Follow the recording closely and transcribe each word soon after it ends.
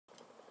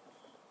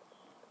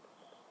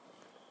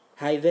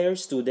Hi there,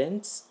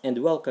 students,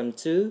 and welcome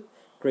to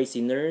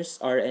Crazy Nurse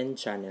RN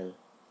channel.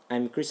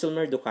 I'm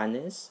Criselmer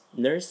Ducanes,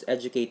 nurse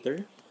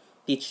educator,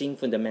 teaching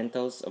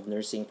fundamentals of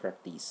nursing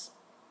practice.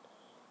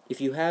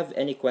 If you have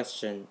any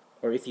question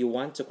or if you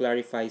want to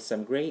clarify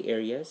some gray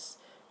areas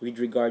with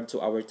regard to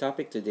our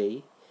topic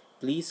today,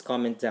 please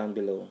comment down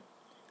below.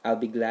 I'll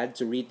be glad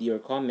to read your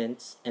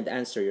comments and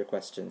answer your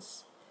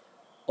questions.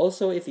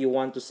 Also, if you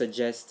want to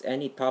suggest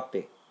any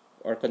topic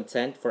or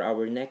content for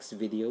our next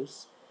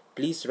videos,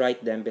 please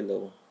write them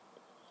below.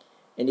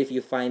 And if you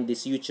find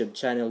this YouTube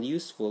channel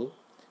useful,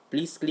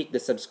 please click the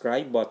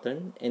subscribe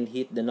button and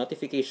hit the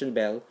notification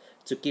bell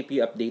to keep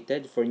you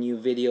updated for new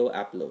video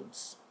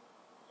uploads.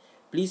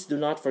 Please do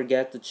not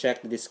forget to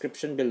check the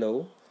description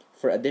below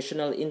for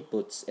additional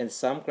inputs and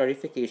some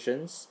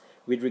clarifications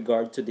with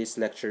regard to this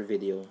lecture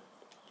video.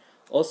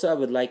 Also, I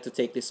would like to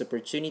take this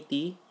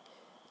opportunity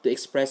to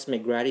express my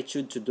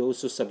gratitude to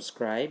those who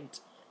subscribed,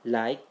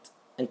 liked,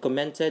 and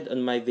commented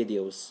on my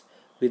videos.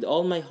 With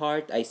all my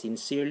heart, I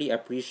sincerely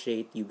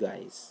appreciate you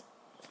guys.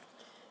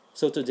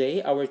 So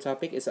today, our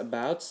topic is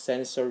about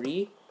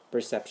sensory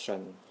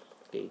perception.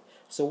 Okay.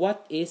 So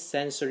what is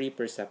sensory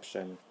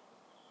perception?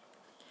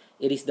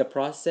 It is the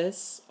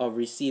process of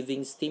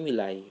receiving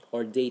stimuli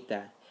or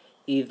data,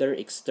 either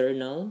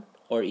external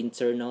or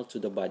internal to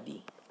the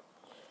body.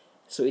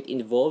 So it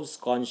involves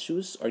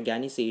conscious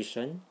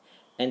organization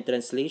and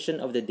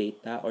translation of the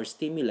data or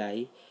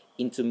stimuli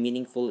into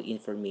meaningful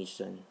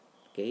information.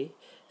 Okay?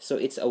 So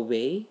it's a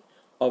way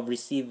of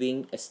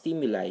receiving a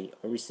stimuli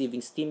or receiving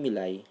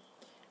stimuli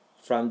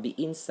from the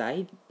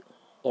inside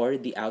or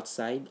the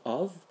outside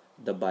of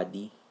the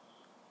body.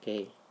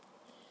 Okay.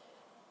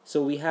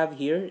 So we have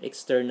here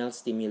external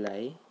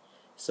stimuli.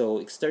 So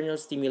external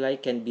stimuli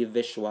can be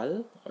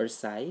visual or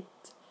sight,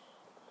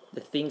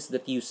 the things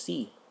that you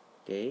see.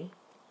 Okay.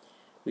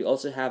 We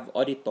also have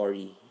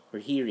auditory or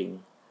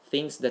hearing,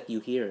 things that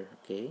you hear.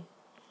 Okay.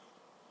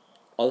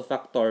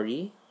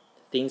 Olfactory,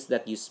 things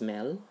that you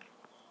smell.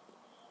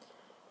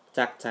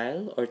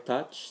 Tactile or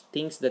touch,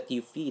 things that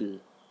you feel.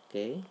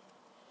 Okay.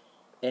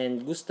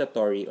 And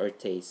gustatory or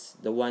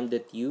taste, the one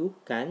that you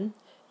can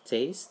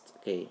taste.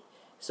 Okay.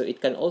 So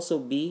it can also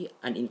be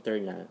an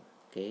internal.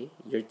 Okay.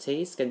 Your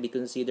taste can be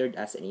considered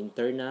as an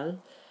internal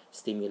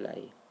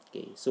stimuli.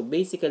 Okay. So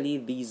basically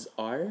these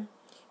are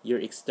your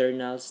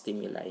external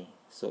stimuli.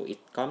 So it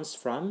comes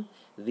from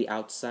the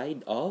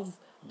outside of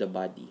the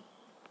body.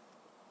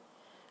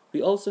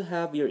 We also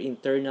have your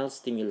internal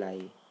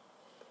stimuli.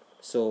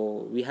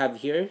 So we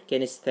have here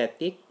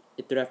kinesthetic.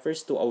 It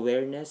refers to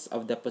awareness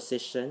of the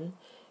position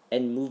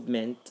and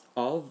movement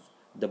of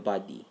the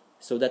body.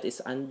 So that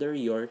is under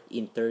your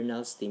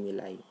internal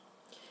stimuli.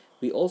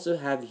 We also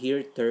have here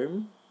a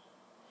term,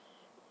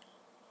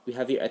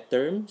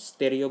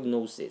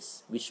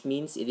 stereognosis, which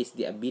means it is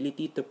the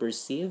ability to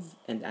perceive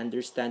and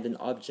understand an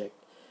object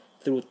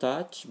through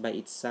touch by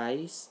its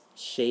size,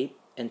 shape,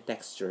 and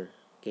texture.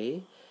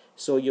 Okay?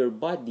 So your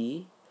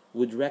body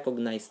would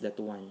recognize that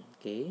one.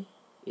 Okay?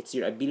 It's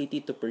your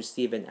ability to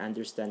perceive and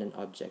understand an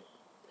object.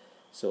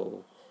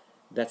 So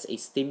that's a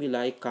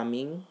stimuli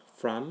coming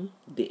from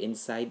the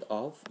inside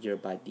of your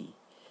body.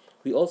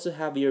 We also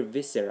have your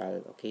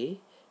visceral. Okay?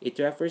 It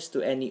refers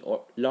to any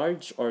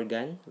large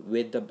organ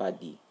with the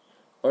body.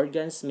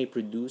 Organs may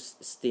produce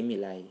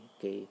stimuli.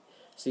 Okay?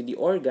 So the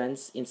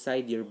organs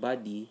inside your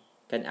body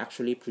can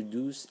actually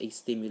produce a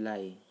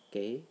stimuli.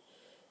 Okay?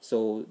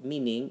 So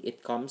meaning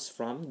it comes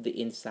from the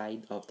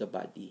inside of the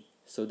body.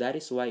 So that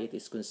is why it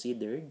is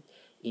considered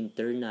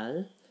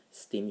internal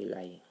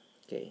stimuli.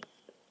 Okay.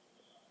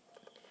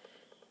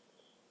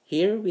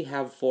 Here we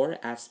have four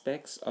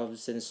aspects of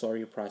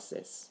sensory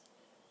process.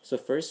 So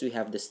first we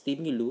have the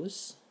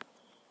stimulus.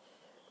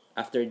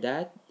 After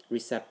that,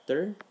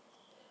 receptor.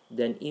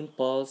 Then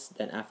impulse.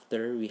 Then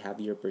after we have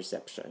your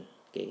perception.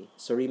 Okay.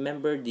 So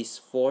remember these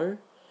four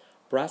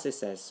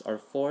processes or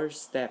four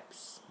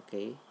steps.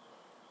 Okay,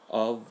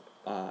 of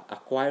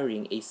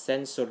acquiring a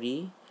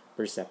sensory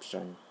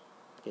perception.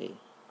 Okay.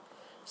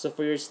 So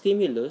for your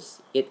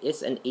stimulus, it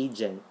is an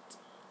agent,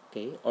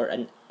 okay, or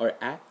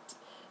act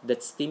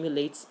that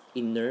stimulates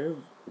a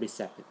nerve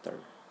receptor.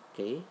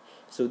 Okay.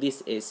 So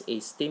this is a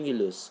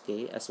stimulus,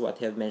 okay, as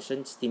what I have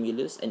mentioned,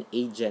 stimulus, an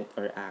agent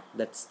or act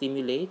that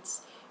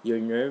stimulates your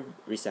nerve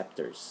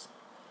receptors.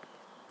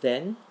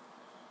 Then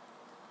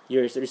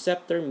your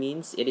receptor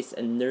means it is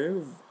a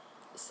nerve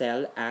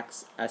cell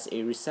acts as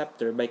a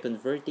receptor by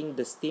converting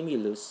the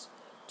stimulus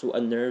to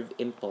a nerve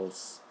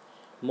impulse.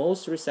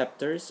 Most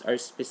receptors are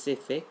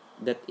specific,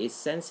 that is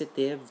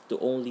sensitive to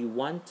only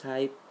one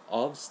type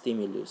of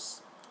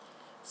stimulus,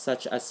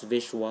 such as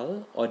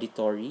visual,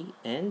 auditory,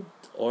 and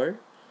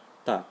or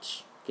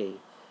touch. Okay.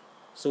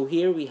 So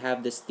here we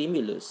have the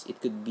stimulus.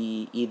 It could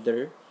be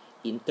either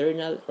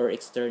internal or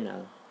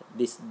external.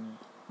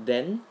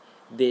 Then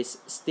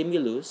this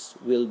stimulus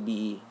will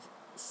be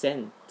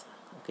sent,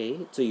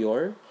 okay, to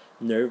your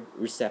nerve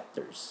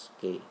receptors.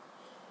 Okay.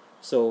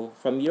 So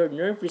from your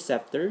nerve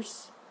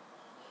receptors,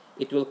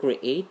 it will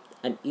create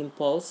an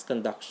impulse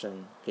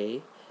conduction.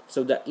 Okay.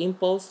 So the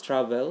impulse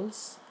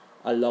travels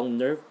along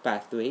nerve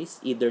pathways,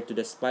 either to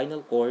the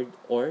spinal cord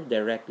or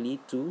directly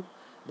to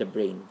the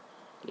brain.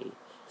 Okay.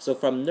 So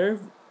from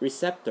nerve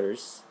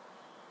receptors,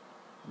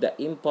 an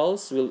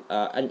impulse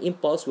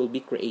will be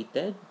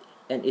created,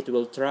 and it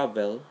will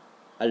travel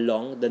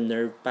along the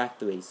nerve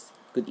pathways.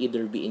 Could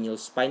either be in your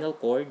spinal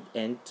cord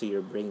and to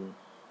your brain.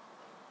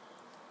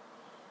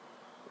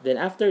 Then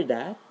after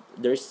that,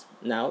 there's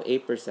now a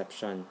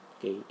perception.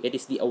 Okay, it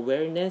is the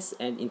awareness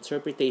and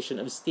interpretation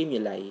of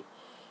stimuli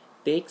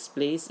takes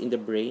place in the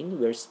brain,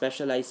 where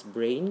specialized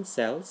brain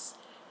cells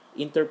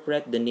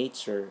interpret the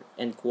nature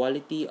and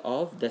quality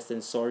of the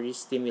sensory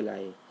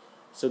stimuli.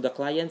 So the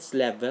client's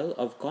level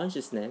of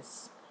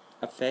consciousness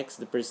affects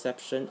the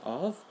perception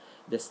of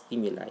the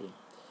stimuli.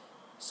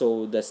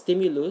 So the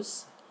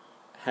stimulus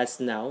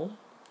has now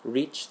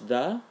reached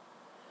the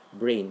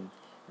brain.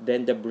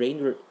 Then the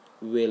brain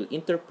will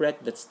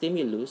interpret that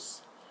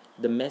stimulus,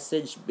 the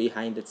message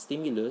behind that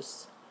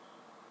stimulus,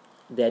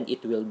 then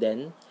it will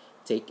then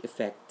take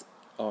effect,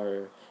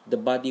 or the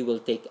body will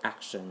take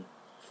action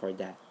for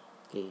that.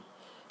 Okay.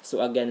 So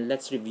again,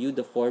 let's review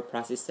the four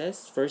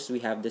processes. First, we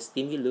have the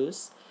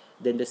stimulus.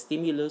 Then the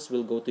stimulus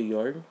will go to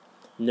your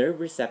nerve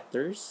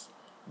receptors.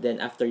 Then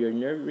after your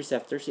nerve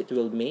receptors, it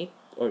will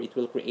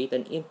create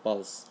an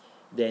impulse.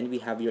 Then we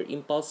have your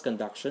impulse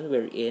conduction,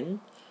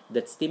 wherein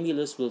that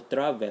stimulus will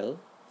travel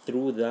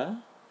through the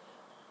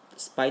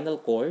spinal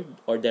cord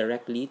or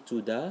directly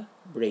to the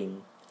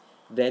brain.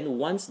 Then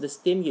once the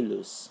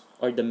stimulus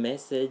or the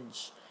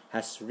message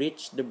has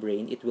reached the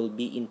brain, it will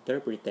be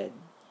interpreted,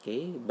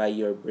 okay, by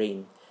your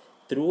brain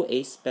through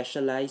a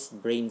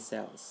specialized brain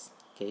cells.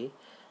 Okay.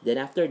 Then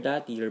after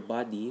that, your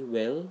body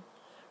will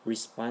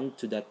respond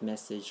to that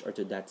message or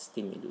to that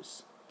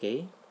stimulus.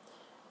 Okay.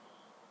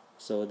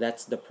 So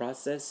that's the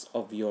process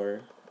of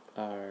your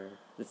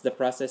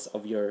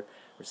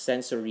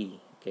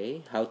sensory.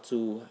 Okay, how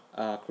to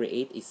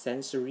create a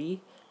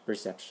sensory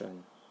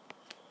perception.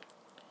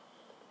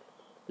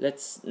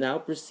 Let's now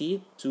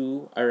proceed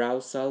to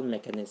arousal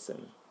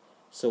mechanism.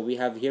 So we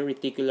have here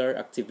reticular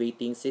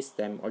activating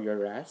system, or your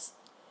RAS.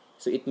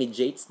 So it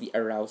mediates the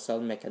arousal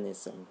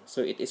mechanism.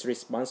 So it is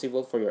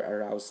responsible for your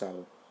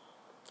arousal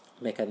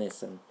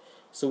mechanism.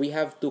 So we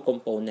have two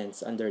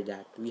components under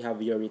that. We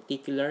have your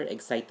reticular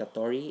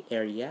excitatory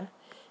area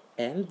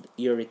and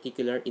your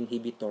reticular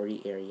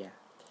inhibitory area.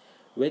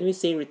 When we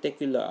say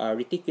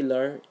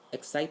reticular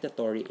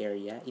excitatory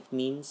area, it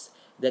means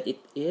that it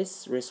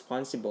is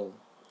responsible,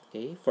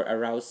 okay, for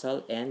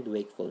arousal and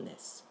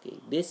wakefulness. Okay,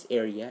 this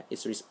area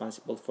is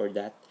responsible for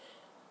that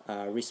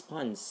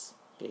response.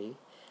 Okay,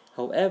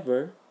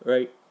 however,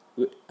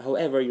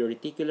 your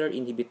reticular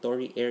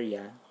inhibitory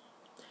area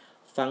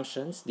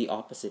functions the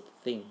opposite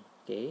thing.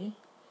 Okay,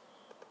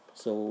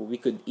 so we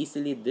could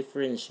easily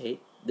differentiate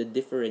the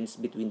difference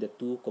between the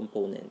two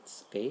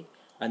components. Okay,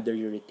 under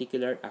your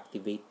reticular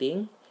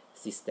activating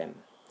system.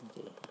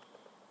 Okay.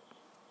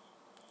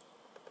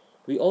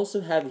 We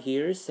also have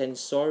here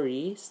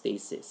sensory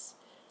stasis.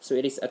 So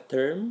it is a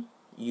term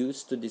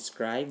used to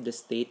describe the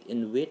state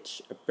in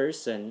which a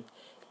person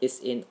is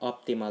in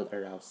optimal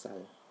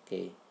arousal.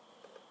 Okay.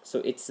 So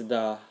it's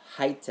the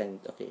heightened.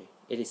 Okay.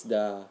 It is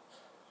the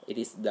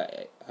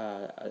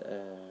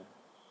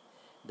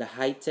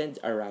heightened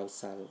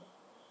arousal.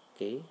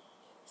 Okay.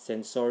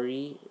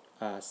 Sensory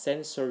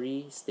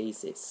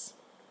stasis.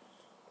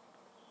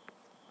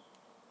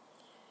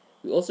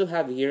 We also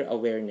have here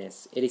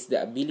awareness. It is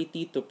the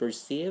ability to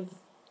perceive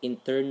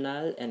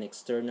internal and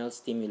external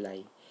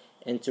stimuli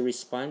and to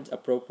respond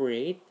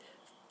appropriate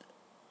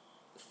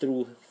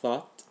through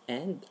thought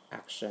and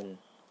action.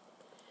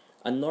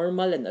 A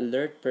normal and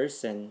alert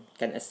person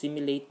can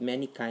assimilate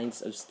many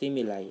kinds of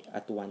stimuli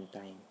at one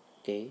time.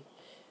 Okay?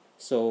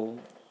 So,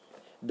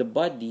 the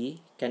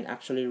body can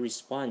actually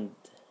respond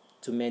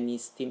to many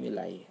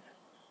stimuli,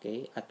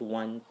 okay, at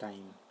one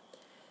time.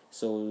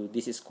 So,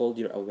 this is called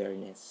your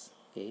awareness.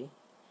 Okay.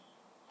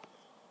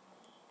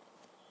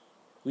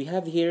 We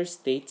have here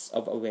states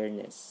of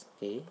awareness.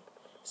 Okay.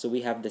 So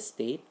we have the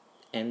state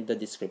and the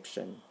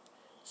description.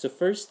 So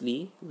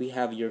firstly, we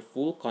have your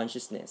full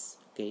consciousness.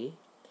 Okay.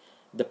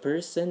 The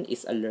person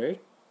is alert,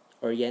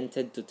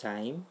 oriented to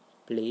time,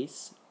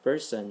 place,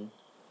 person,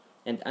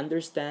 and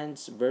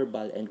understands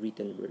verbal and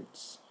written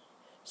words.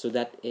 So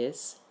that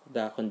is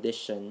the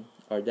condition,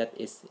 or that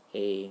is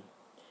a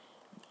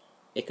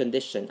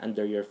condition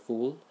under your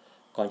full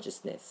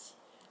consciousness.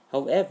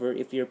 However,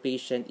 if your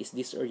patient is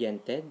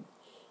disoriented,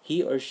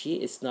 he or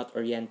she is not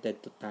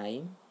oriented to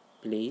time,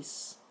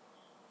 place,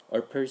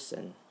 or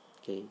person.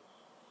 Okay.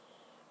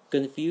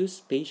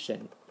 Confused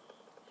patient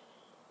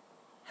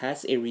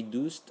has a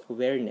reduced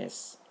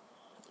awareness,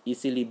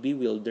 easily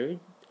bewildered.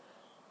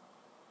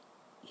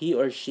 He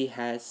or she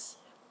has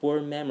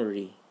poor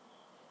memory,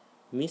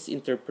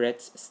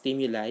 misinterprets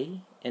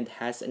stimuli, and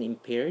has an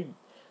impaired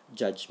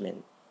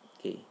judgment.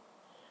 Okay.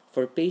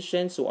 For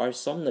patients who are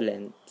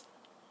somnolent,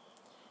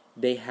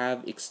 they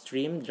have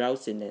extreme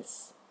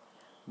drowsiness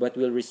but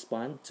will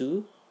respond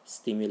to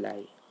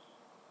stimuli.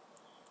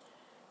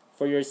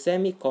 For your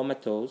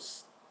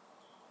semi-comatose,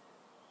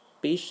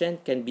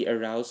 patient can be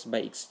aroused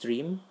by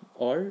extreme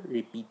or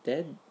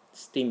repeated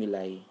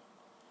stimuli.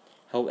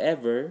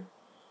 However,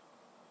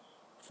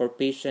 for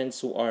patients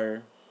who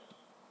are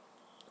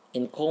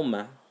in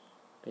coma,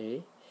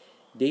 okay,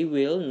 they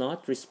will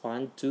not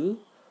respond to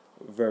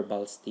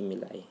verbal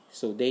stimuli.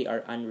 So they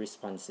are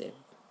unresponsive.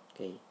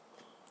 Okay.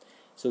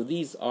 So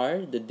these are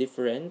the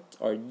different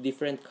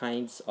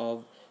kinds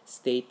of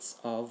states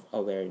of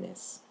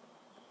awareness.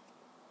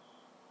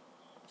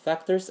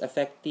 Factors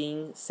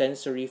affecting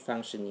sensory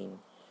functioning.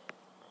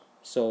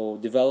 So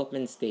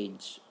development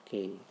stage.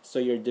 Okay. So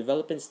your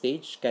development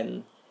stage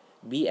can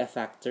be a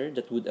factor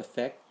that would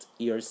affect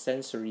your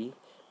sensory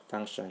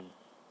function.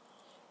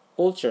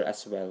 Culture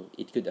as well,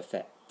 it could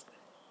affect.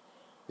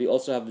 We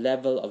also have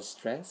level of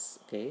stress,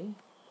 okay?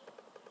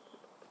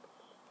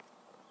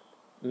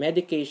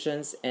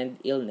 Medications and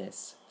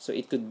illness. So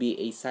it could be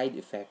a side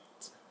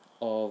effect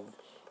of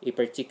a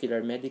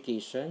particular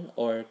medication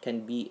or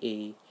can be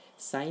a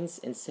signs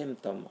and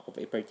symptom of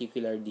a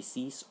particular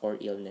disease or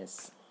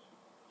illness.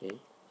 Okay?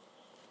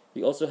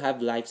 We also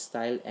have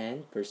lifestyle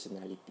and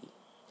personality.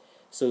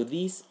 So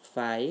these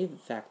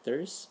 5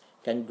 factors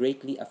can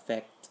greatly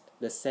affect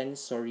the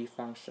sensory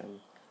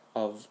function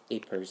of a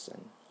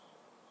person.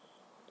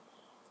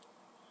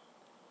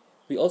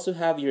 We also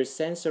have your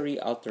sensory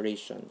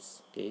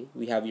alterations. Okay?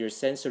 We have your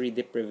sensory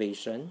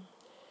deprivation,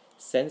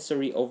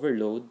 sensory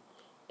overload,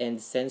 and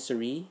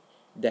sensory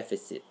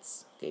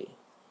deficits. Okay?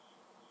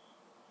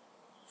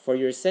 For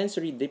your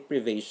sensory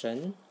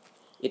deprivation,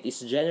 it is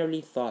generally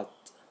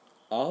thought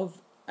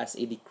of as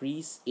a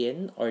decrease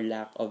in or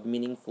lack of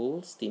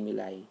meaningful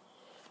stimuli.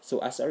 So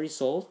as a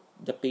result,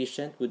 the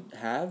patient would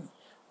have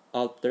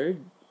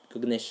altered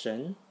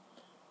cognition,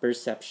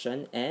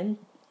 perception, and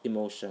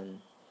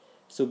emotion.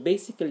 So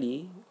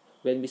basically,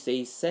 when we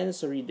say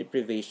sensory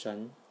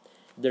deprivation,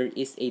 there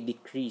is a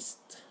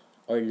decreased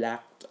or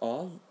lack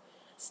of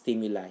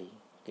stimuli,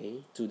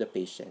 okay, to the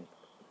patient.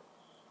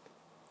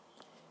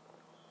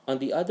 On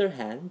the other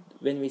hand,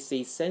 when we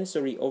say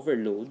sensory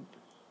overload,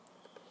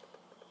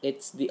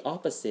 it's the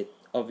opposite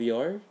of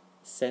your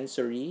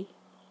sensory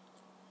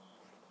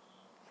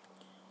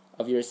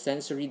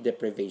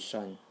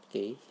deprivation,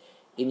 okay?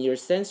 In your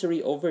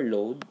sensory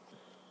overload,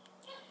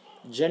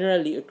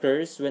 generally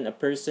occurs when a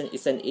person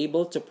is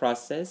unable to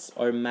process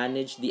or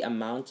manage the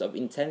amount of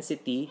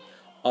intensity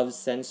of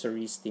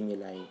sensory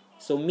stimuli.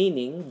 So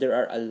meaning there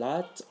are a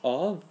lot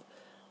of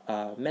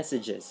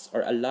messages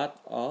or a lot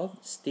of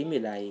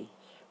stimuli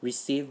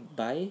received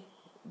by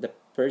the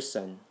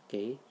person,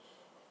 okay,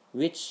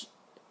 which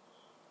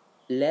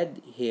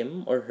led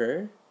him or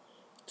her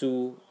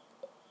to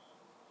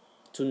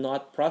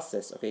not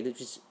process, okay,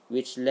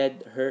 which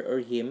led her or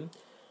him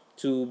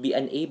to be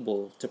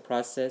unable to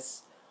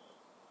process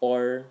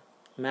or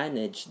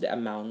manage the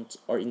amount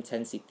or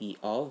intensity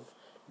of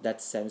that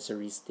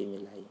sensory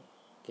stimuli.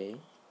 Okay.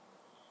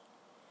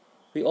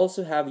 We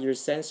also have your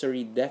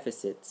sensory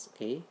deficits,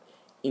 okay?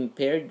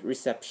 Impaired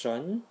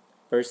reception,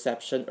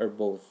 perception, or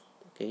both,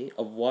 okay,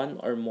 of one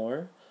or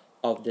more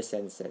of the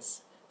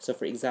senses. So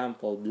for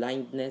example,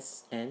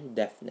 blindness and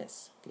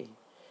deafness, okay?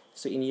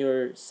 So in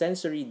your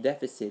sensory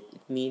deficit,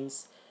 it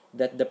means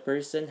that the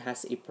person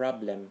has a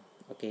problem,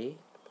 okay,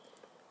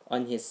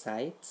 on his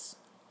sights,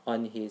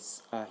 on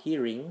his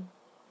hearing,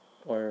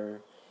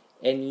 or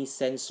any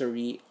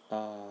sensory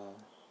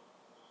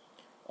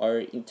or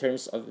in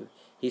terms of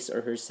his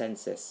or her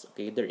senses,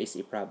 okay, there is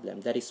a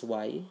problem. That is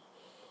why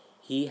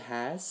he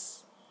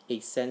has a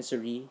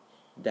sensory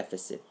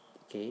deficit,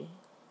 okay?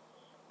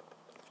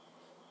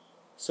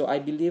 So I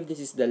believe this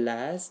is the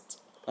last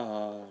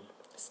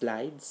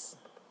slides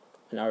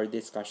in our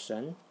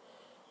discussion.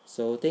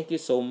 So thank you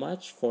so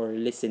much for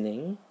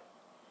listening.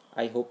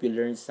 I hope you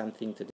learned something today.